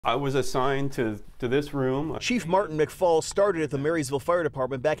I was assigned to this room. Chief Martin McFall started at the Marysville Fire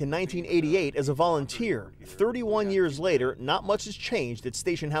Department back in 1988 as a volunteer. 31 years later, not much has changed at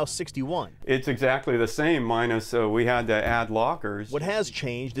Station House 61. It's exactly the same, minus we had to add lockers. What has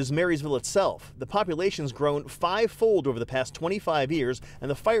changed is Marysville itself. The population's grown five-fold over the past 25 years, and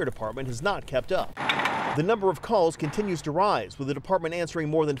the fire department has not kept up. The number of calls continues to rise, with the department answering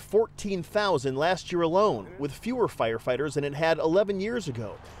more than 14,000 last year alone, with fewer firefighters than it had 11 years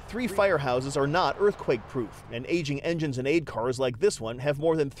ago. 3 firehouses are not earthquake-proof, and aging engines and aid cars like this one have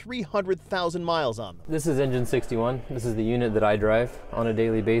more than 300,000 miles on them. This is Engine 61. This is the unit that I drive on a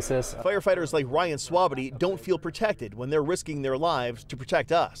daily basis. Firefighters like Ryan Swabity don't feel protected when they're risking their lives to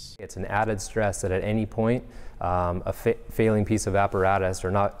protect us. It's an added stress that at any point a failing piece of apparatus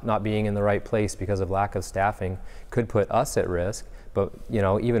or not being in the right place because of lack of staffing could put us at risk, but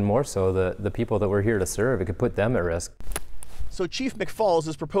even more so the people that we're here to serve, it could put them at risk. So Chief McFalls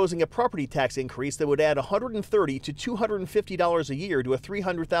is proposing a property tax increase that would add $130 to $250 a year to a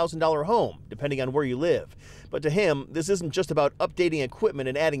 $300,000 home, depending on where you live. But to him, this isn't just about updating equipment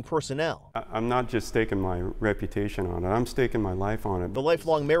and adding personnel. I'm not just staking my reputation on it, I'm staking my life on it. The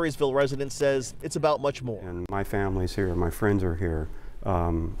lifelong Marysville resident says it's about much more. And my family's here, my friends are here,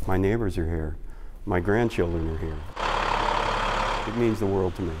 my neighbors are here, my grandchildren are here. It means the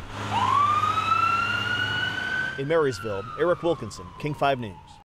world to me. In Marysville, Eric Wilkinson, King 5 News.